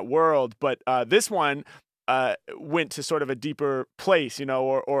live in that world. But this one went to sort of a deeper place, you know,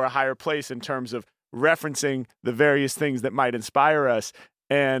 or a higher place in terms of referencing the various things that might inspire us.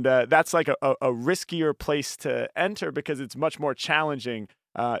 And that's like a riskier place to enter because it's much more challenging.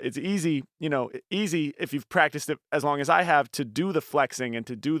 It's easy, you know, easy if you've practiced it as long as I have to do the flexing and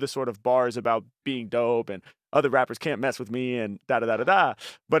to do the sort of bars about being dope and other rappers can't mess with me and da-da-da-da-da.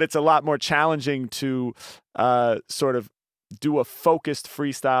 But it's a lot more challenging to sort of do a focused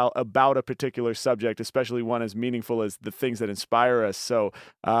freestyle about a particular subject, especially one as meaningful as the things that inspire us. So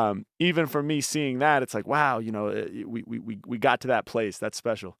even for me seeing that, it's like, wow, you know, we got to that place. That's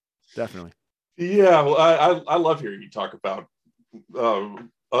special. Definitely. Yeah, well, I love hearing you talk about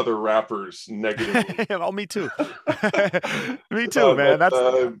other rappers negatively. Oh, me too. Me too, man.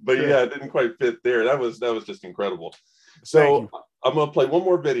 But yeah, it didn't quite fit there. That was just incredible. So I'm gonna play one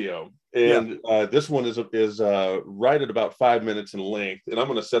more video, and this one is right at about 5 minutes in length, and I'm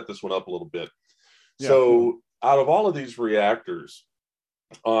gonna set this one up a little bit. Yeah. So out of all of these reactors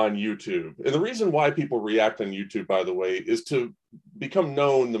on YouTube, and the reason why people react on YouTube, by the way, is to become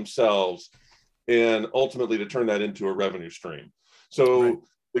known themselves and ultimately to turn that into a revenue stream. So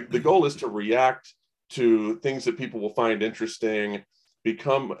the goal is to react to things that people will find interesting,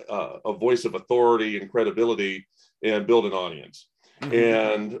 become a voice of authority and credibility, and build an audience.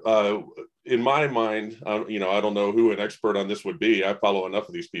 Mm-hmm. And in my mind, you know, I don't know who an expert on this would be. I follow enough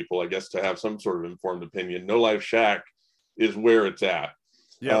of these people, I guess, to have some sort of informed opinion. No Life Shaq is where it's at.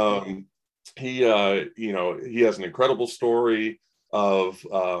 Yeah. He has an incredible story of,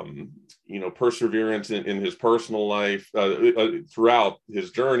 you know, perseverance in his personal life throughout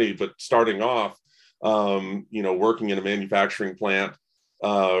his journey, but starting off, you know, working in a manufacturing plant,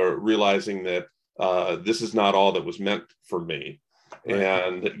 realizing that this is not all that was meant for me. Right.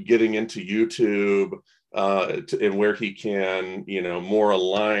 And getting into YouTube and where he can, you know, more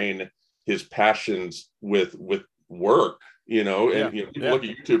align his passions with work, you know, and you know, people look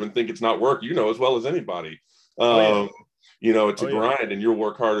at YouTube and think it's not work, you know, as well as anybody. You know, it's a grind and you'll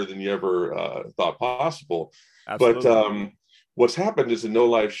work harder than you ever thought possible. Absolutely. But what's happened is that No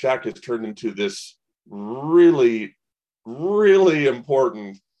Life Shaq has turned into this really, really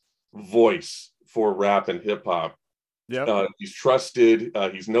important voice for rap and hip hop. Yep. He's trusted.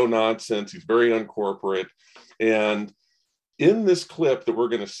 He's no nonsense. He's very uncorporate. And in this clip that we're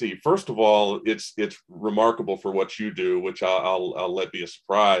going to see, first of all, it's remarkable for what you do, which I'll let be a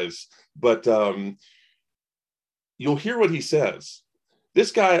surprise. But you'll hear what he says.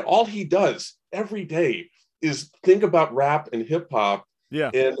 This guy, all he does every day is think about rap and hip hop. Yeah.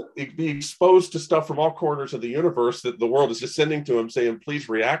 And be exposed to stuff from all corners of the universe that the world is just sending to him saying, please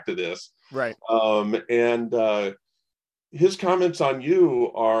react to this. Right. And his comments on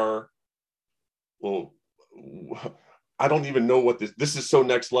you are, well, I don't even know what this is so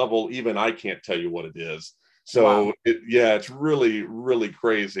next level. Even I can't tell you what it is. So wow. It's really, really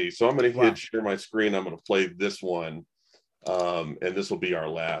crazy. So I'm going to hit share my screen. I'm going to play this one. And this will be our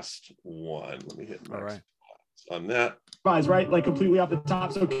last one. Let me hit next on that. Right, like completely off the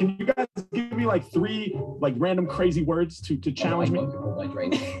top. So can you guys give me like 3 like random crazy words to challenge me? Like right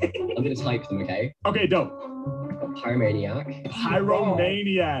now. I'm gonna type them, okay? Okay, dope. Pyromaniac.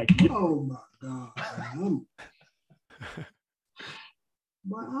 Pyromaniac. Oh my god.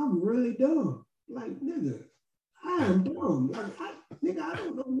 But I'm really dumb. Like, nigga, I am dumb. Like, nigga, I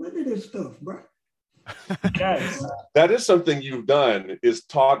don't know none of this stuff, bro. Yes. That is something you've done, is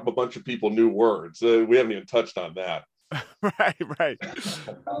taught a bunch of people new words. We haven't even touched on that. Right.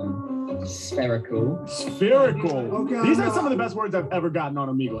 Spherical. Spherical. Okay, These I are know. some of the best words I've ever gotten on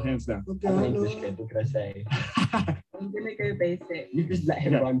Omegle, hands down. Okay, I'm I an know. English kid, what can I say? I'm gonna go basic. You just let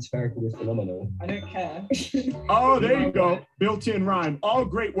him Yeah. rhyme spherical with phenomenal. I don't care. Oh, there you go. Built-in rhyme. All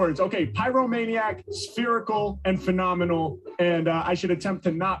great words. Okay, pyromaniac, spherical, and phenomenal. And I should attempt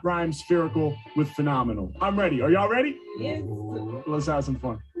to not rhyme spherical with phenomenal. I'm ready. Are y'all ready? Yes. Let's have some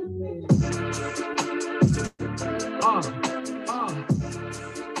fun.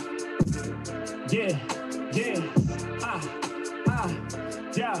 Yeah.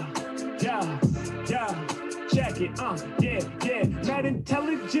 Check it, yeah. Mad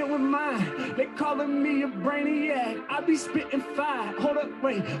intelligent with mine. They calling me a brainiac. I be spitting fire. Hold up,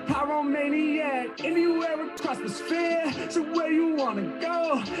 wait. Pyromaniac. Anywhere across the sphere. So where you wanna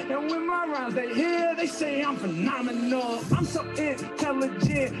go? And when my rhymes they hear, they say I'm phenomenal. I'm so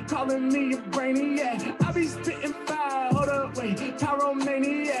intelligent. Calling me a brainiac. I be spitting fire. Hold up, wait.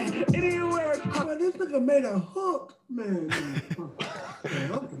 Pyromaniac. Anywhere across. Well, this nigga made a hook, man. Man,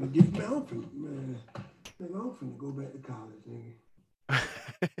 I'm finna get, man. Nigga, I'm finna go back to college, nigga.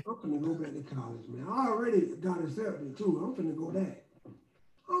 I'm finna go back to college, man. I already got accepted too. I'm finna go back.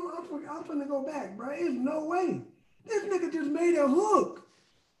 I'm finna go back, bro. There's no way. This nigga just made a hook.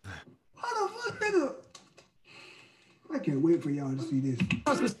 How the fuck, nigga? I can't wait for y'all to see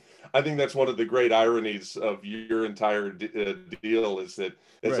this. I think that's one of the great ironies of your entire deal, is that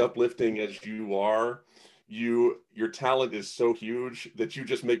as Right. uplifting as you are, your talent is so huge that you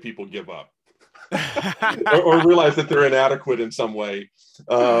just make people give up. or realize that they're inadequate in some way.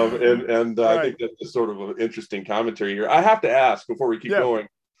 I think that's a sort of an interesting commentary here. I have to ask before we keep going.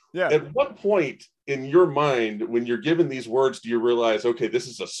 Yeah. At what point in your mind, when you're given these words, do you realize, okay, this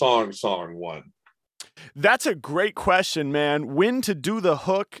is a song one? That's a great question, man. When to do the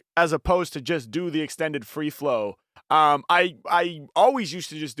hook as opposed to just do the extended free flow. I always used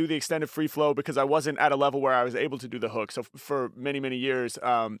to just do the extended free flow because I wasn't at a level where I was able to do the hook. So for many, many years,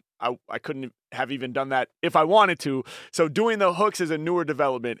 I couldn't have even done that if I wanted to. So doing the hooks is a newer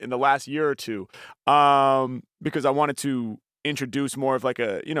development in the last year or two, because I wanted to introduce more of like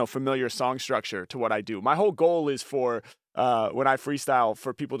a, familiar song structure to what I do. My whole goal is for when I freestyle,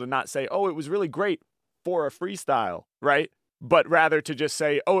 for people to not say, oh, it was really great for a freestyle, right? But rather to just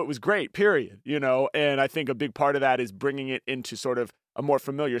say, oh, it was great, period, And I think a big part of that is bringing it into sort of a more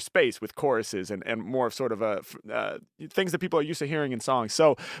familiar space with choruses and more of sort of things that people are used to hearing in songs.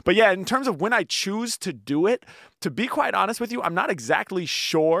 So, but yeah, in terms of when I choose to do it, to be quite honest with you, I'm not exactly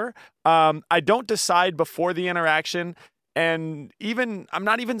sure. I don't decide before the interaction. And I'm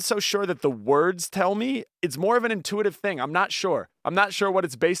not even so sure that the words tell me. It's more of an intuitive thing. I'm not sure what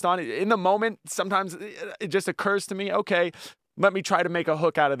it's based on. In the moment, sometimes it just occurs to me, okay, let me try to make a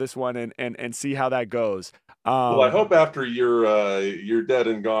hook out of this one and see how that goes. Well, I hope after you're dead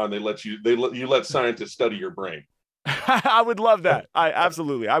and gone, you let scientists study your brain. I would love that.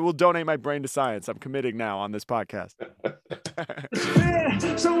 I will donate my brain to science. I'm committing now on this podcast.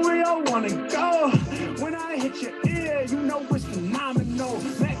 So where y'all wanna go? When I hit your ear, you know it's phenomenal.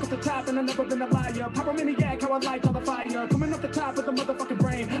 Back off the top and I've never been a liar. Pyromaniac, how I light all the fire. Coming off the top of the motherfucking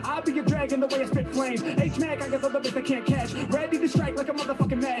brain. I'll be a dragon the way I spit flames. H-Mac, I got the bits they can't catch. Ready to strike like a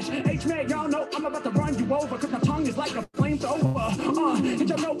motherfucking match. H-Mac, y'all know I'm about to run you over. Cause my tongue is like a flamethrower. And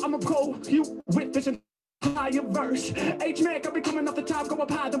y'all know I'm a cold you with this entire verse. H-Mac, I'll be coming off the top, go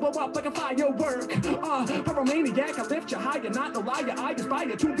up high, then blow up like a firework. Pyromaniac, I lift you higher, not no liar. I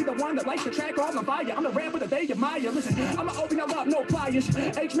aspire to be the one that lights the track all on fire. I'm the rapper that they admire. Listen, I'ma open y'all up, no pliers.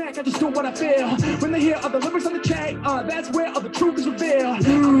 H-Mac, I just do what I feel. When they hear other lyrics on the track, that's where all the truth is revealed.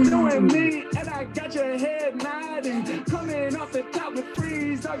 I'm doing me, and I got your head nodding. Coming off the top with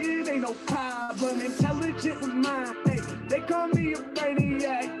freeze, dog, it ain't no problem. Intelligent with mine, hey, they call me a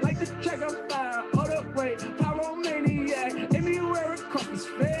brainiac. Like the track on fire, hold up, wait. Pyromaniac, anywhere across the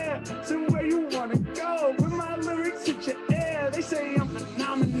sphere. So where you wanna go? When my lyrics hit your ear, they say I'm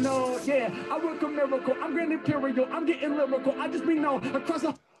phenomenal. Yeah, I work a miracle. I'm Grand Imperial. I'm getting lyrical. I just be known across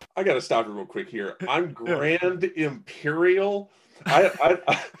the. I got to stop you real quick here. I'm Grand Imperial.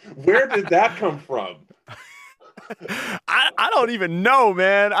 Where did that come from? I don't even know,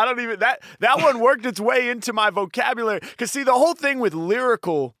 man. I don't even that one worked its way into my vocabulary. Cause see, the whole thing with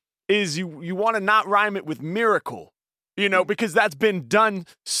lyrical is you want to not rhyme it with miracle, You know, because that's been done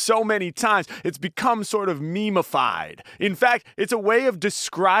so many times. It's become sort of meme-ified. In fact, it's a way of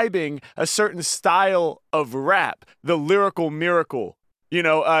describing a certain style of rap, the lyrical miracle. You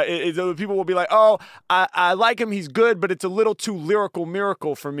know, people will be like, oh, I like him, he's good, but it's a little too lyrical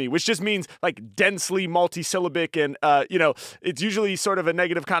miracle for me, which just means like densely multisyllabic. And, you know, it's usually sort of a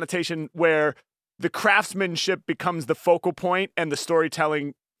negative connotation where the craftsmanship becomes the focal point and the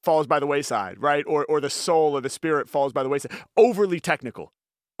storytelling falls by the wayside, right? Or the soul or the spirit falls by the wayside. Overly technical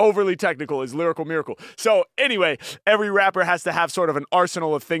is lyrical miracle. So anyway, every rapper has to have sort of an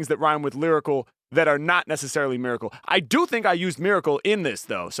arsenal of things that rhyme with lyrical that are not necessarily miracle. I do think I used miracle in this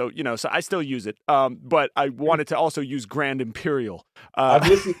though. So, you know, so I still use it. But I wanted to also use Grand Imperial. I've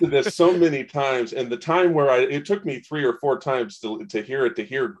listened to this so many times, and the time where it took me 3 or 4 times to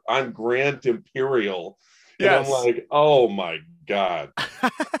hear I'm Grand Imperial. And yes. I'm like, oh my God.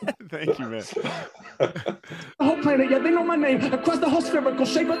 Thank you, man. The whole planet, yeah, they know my name. Across the whole spherical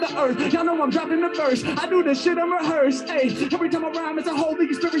shape of the earth. Y'all know I'm dropping the verse. I do this shit, I'm rehearsed. Hey, every time I rhyme, it's a whole big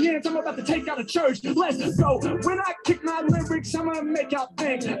experience. I'm about to take out a church. Let's go. When I kick my lyrics, I'm gonna make y'all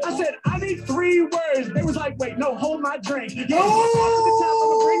think. I said, I need 3 words. They was like, wait, no, hold my drink. Yeah, I'm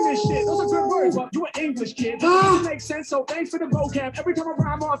gonna bring this shit. Those are good words. Well, you an English kid. It makes sense, so thanks for the vocab. Every time I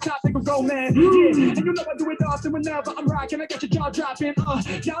rhyme off top, they go, man. Yeah, and you know I do it often whenever I'm rocking. I got your jaw dropping.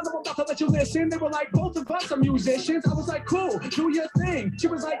 Y'all know I'm about to let you listen. They were like, both of us are musicians. I was like, cool, do your thing. She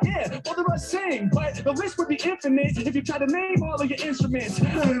was like, yeah, both of us sing. But the list would be infinite if you try to name all of your instruments.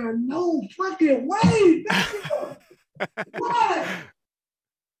 No fucking way. What?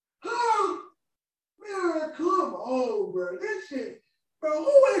 Huh? Man, come on, bro. This shit, bro.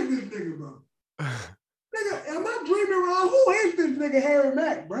 Who is this nigga, bro? Nigga, am I dreaming wrong? Who is this nigga Harry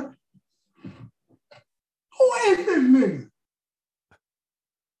Mack, bro? Who is this nigga?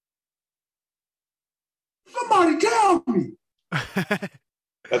 Somebody tell me.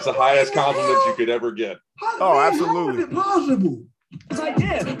 That's the highest compliment you could ever get. Oh, absolutely. How is it possible? It's like,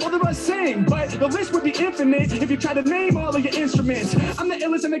 yeah, both of us sing, but the list would be infinite if you try to name all of your instruments. I'm the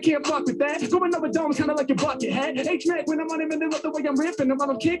illest and they can't fuck with that. Going over domes kind of like your bucket hat. H-Mac, when I'm on him and they love the way I'm ripping. And when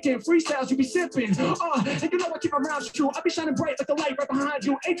I'm kicking, freestyles, you be sipping. And you know I keep my rounds true. I be shining bright like the light right behind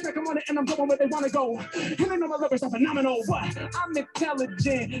you. H-Mac, I'm on it and I'm going where they want to go. And they know my lyrics are phenomenal. What? I'm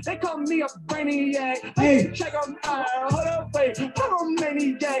intelligent. They call me a brainiac. Hey, check out my, hold up, wait. I'm a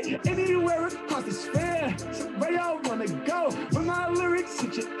maniac. Anywhere across the sphere. So where y'all want to go? When my lyrics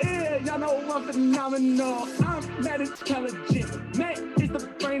hit your ear, y'all know I'm phenomenal. I'm mad intelligent, man is the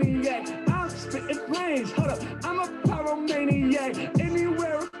brainiac. I'm spitting flames, hold up, I'm a pyromaniac.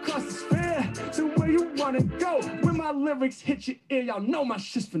 Anywhere across the sphere, to where you wanna go. When my lyrics hit your ear, y'all know my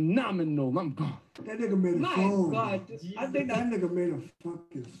shit's phenomenal. I'm gone. That nigga made a My song. God, bro. I think that nigga made a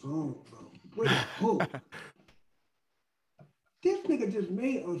fucking song, bro. With a hook. This nigga just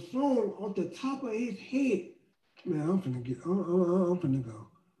made a song off the top of his head. Man, I'm finna go.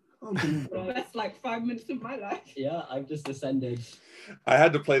 I'm finna go. That's like 5 minutes of my life. Yeah, I've just ascended. I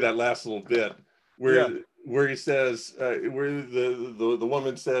had to play that last little bit where he says, where the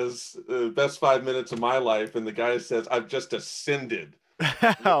woman says, best 5 minutes of my life, and the guy says, I've just ascended.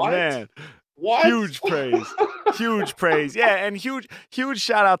 Oh, What? man. What? Huge praise. Huge praise. Yeah, and huge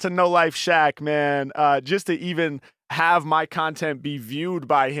shout out to No Life Shaq, man. Just to even have my content be viewed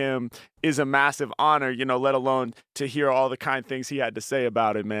by him is a massive honor, you know, let alone to hear all the kind things he had to say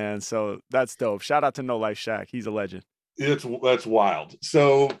about it, man. So that's dope. Shout out to No Life Shaq. He's a legend. That's wild.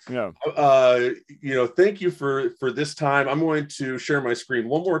 So, yeah. You know, thank you for this time. I'm going to share my screen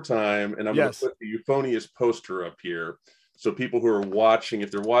one more time, and I'm going to put the Euphonious poster up here so people who are watching, if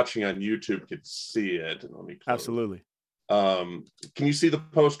they're watching on YouTube, can see it. Let me close. Absolutely. Can you see the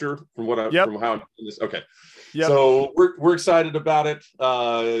poster from what from how I'm doing this? Okay. Yep. So we're excited about it.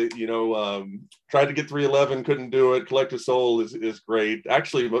 You know, tried to get 311, couldn't do it. Collective Soul is great.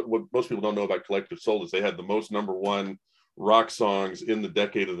 Actually, what most people don't know about Collective Soul is they had the most #1 rock songs in the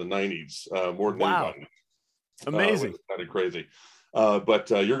decade of the 90s, more than anybody. Amazing. Kind of crazy.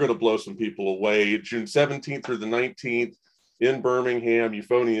 But you're going to blow some people away. June 17th through the 19th in Birmingham.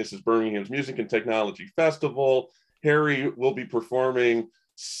 Euphonious is Birmingham's Music and Technology Festival. Harry will be performing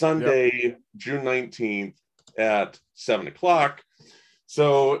Sunday, June 19th at 7:00.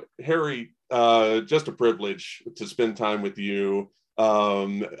 So, Harry, just a privilege to spend time with you.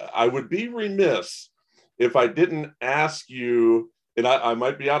 I would be remiss if I didn't ask you, and I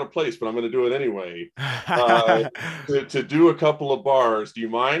might be out of place, but I'm going to do it anyway, to do a couple of bars. Do you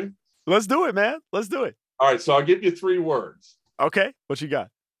mind? Let's do it, man. Let's do it. All right, so I'll give you 3 words. Okay, what you got?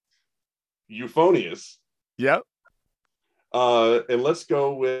 Euphonious. Yep. And let's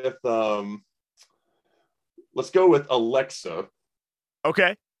go with let's go with Alexa.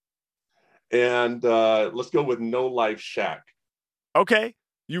 Okay. And let's go with No Life Shaq. Okay.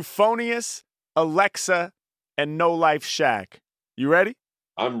 Euphonious, Alexa, and No Life Shaq. You ready?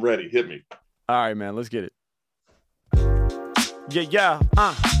 I'm ready. Hit me. All right, man. Let's get it. Yeah.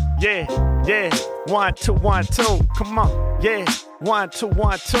 1, 2, 1, 2. Come on. Yeah. 1, 2,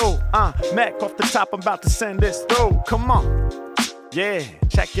 1, 2. Mac off the top. I'm about to send this through. Come on. Yeah.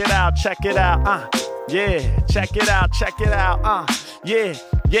 Check it out. Yeah. Check it out. Yeah.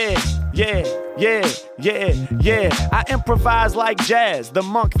 I improvise like jazz. The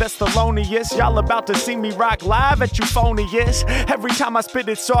monk that's Thelonious. Y'all about to see me rock live at Euphonious. Every time I spit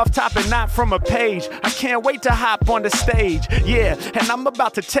it soft top and not from a page. I can't wait to hop on the stage. Yeah, and I'm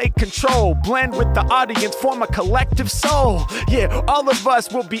about to take control. Blend with the audience, form a collective soul. Yeah, all of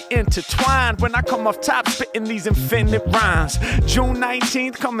us will be intertwined when I come off top spitting these infinite rhymes. June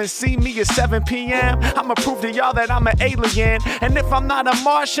 19th, come and see me at 7 p.m. I'ma prove to y'all that I'm an alien. And if I'm not a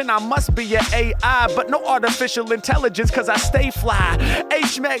Martian, I must be an AI. But no artificial intelligence, cause I stay fly.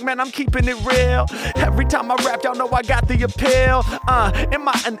 H-Mac, man, I'm keeping it real. Every time I rap, y'all know I got the appeal. Am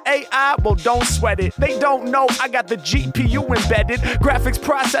I an AI? Well, don't sweat it. They don't know I got the GPU embedded. Graphics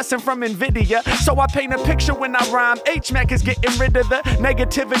processing from NVIDIA. So I paint a picture when I rhyme. H-Mac is getting rid of the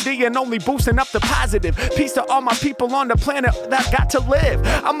negativity and only boosting up the positive. Peace to all my people on the planet that got to live.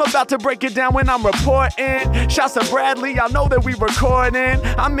 I'm about to break it down when I'm reporting. Shouts to Bradley, y'all know that we recording.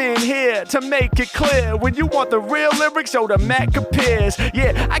 I'm in here to make it clear. When you want the real lyrics, yo, the Mac appears.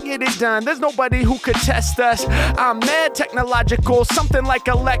 Yeah, I get it done. There's nobody who could test us. I'm mad technological, something like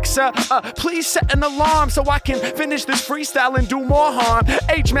Alexa. Please set an alarm so I can finish this freestyle and do more harm.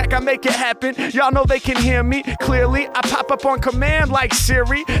 H-Mac, I make it happen. Y'all know they can hear me clearly. I pop up on command like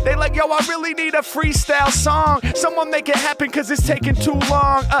Siri. They like, yo, I really need a freestyle song. Someone make it happen cause it's taking too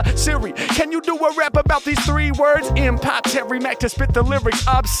long. Siri, can you do a rap about these 3 words? Pop Harry Mack to spit the lyrics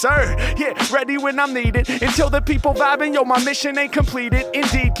absurd. Yeah, ready when I'm needed. Until the people vibing, yo, my mission ain't completed.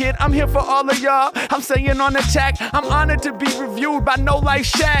 Indeed, kid, I'm here for all of y'all. I'm saying on attack. I'm honored to be reviewed by No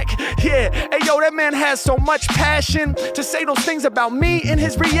Life Shaq. Yeah, hey, yo, that man has so much passion to say those things about me in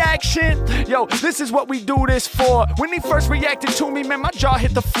his reaction. Yo, this is what we do this for. When he first reacted to me, man, my jaw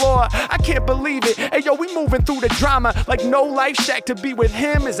hit the floor. I can't believe it. Hey, yo, we moving through the drama like No Life Shaq. To be with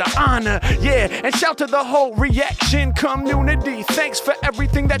him is an honor. Yeah, and shout to the whole reaction community. Thanks for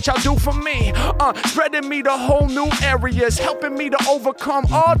everything that y'all do for me. Spreading me to whole new areas, helping me to overcome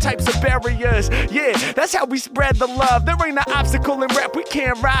all types of barriers. Yeah, that's how we spread the love. There ain't an obstacle in rap we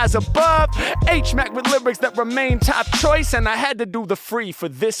can't rise above. H-Mac with lyrics that remain top choice, and I had to do the free for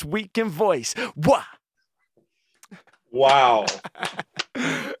This Week in Voice. Wah! Wow.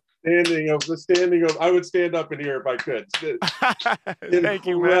 Standing of, I would stand up in here if I could. Thank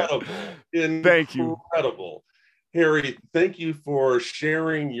you, man. Thank you. Incredible. Harry, thank you for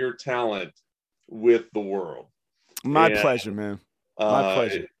sharing your talent with the world. My pleasure, man. My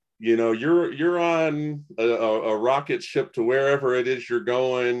pleasure. You know, you're on a rocket ship to wherever it is you're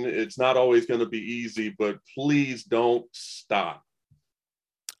going. It's not always going to be easy, but please don't stop.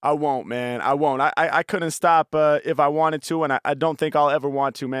 I won't, man. I won't. I couldn't stop if I wanted to, and I don't think I'll ever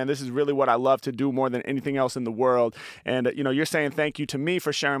want to, man. This is really what I love to do more than anything else in the world. And, you know, you're saying thank you to me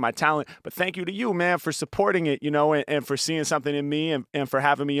for sharing my talent, but thank you to you, man, for supporting it, you know, and for seeing something in me and for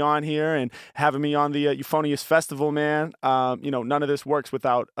having me on here and having me on the Euphonious Festival, man. You know, none of this works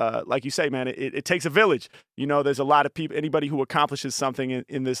without, like you say, man, it takes a village. You know, there's a lot of people, anybody who accomplishes something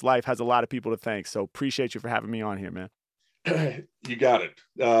in this life has a lot of people to thank. So appreciate you for having me on here, man. You got it.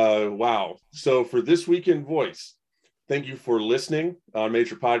 Wow. So for This Week in Voice, thank you for listening on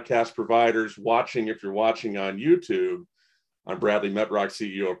major podcast providers, watching if you're watching on YouTube. I'm Bradley Metrock,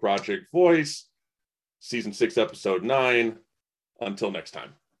 CEO of Project Voice, Season 6, Episode 9. Until next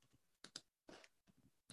time.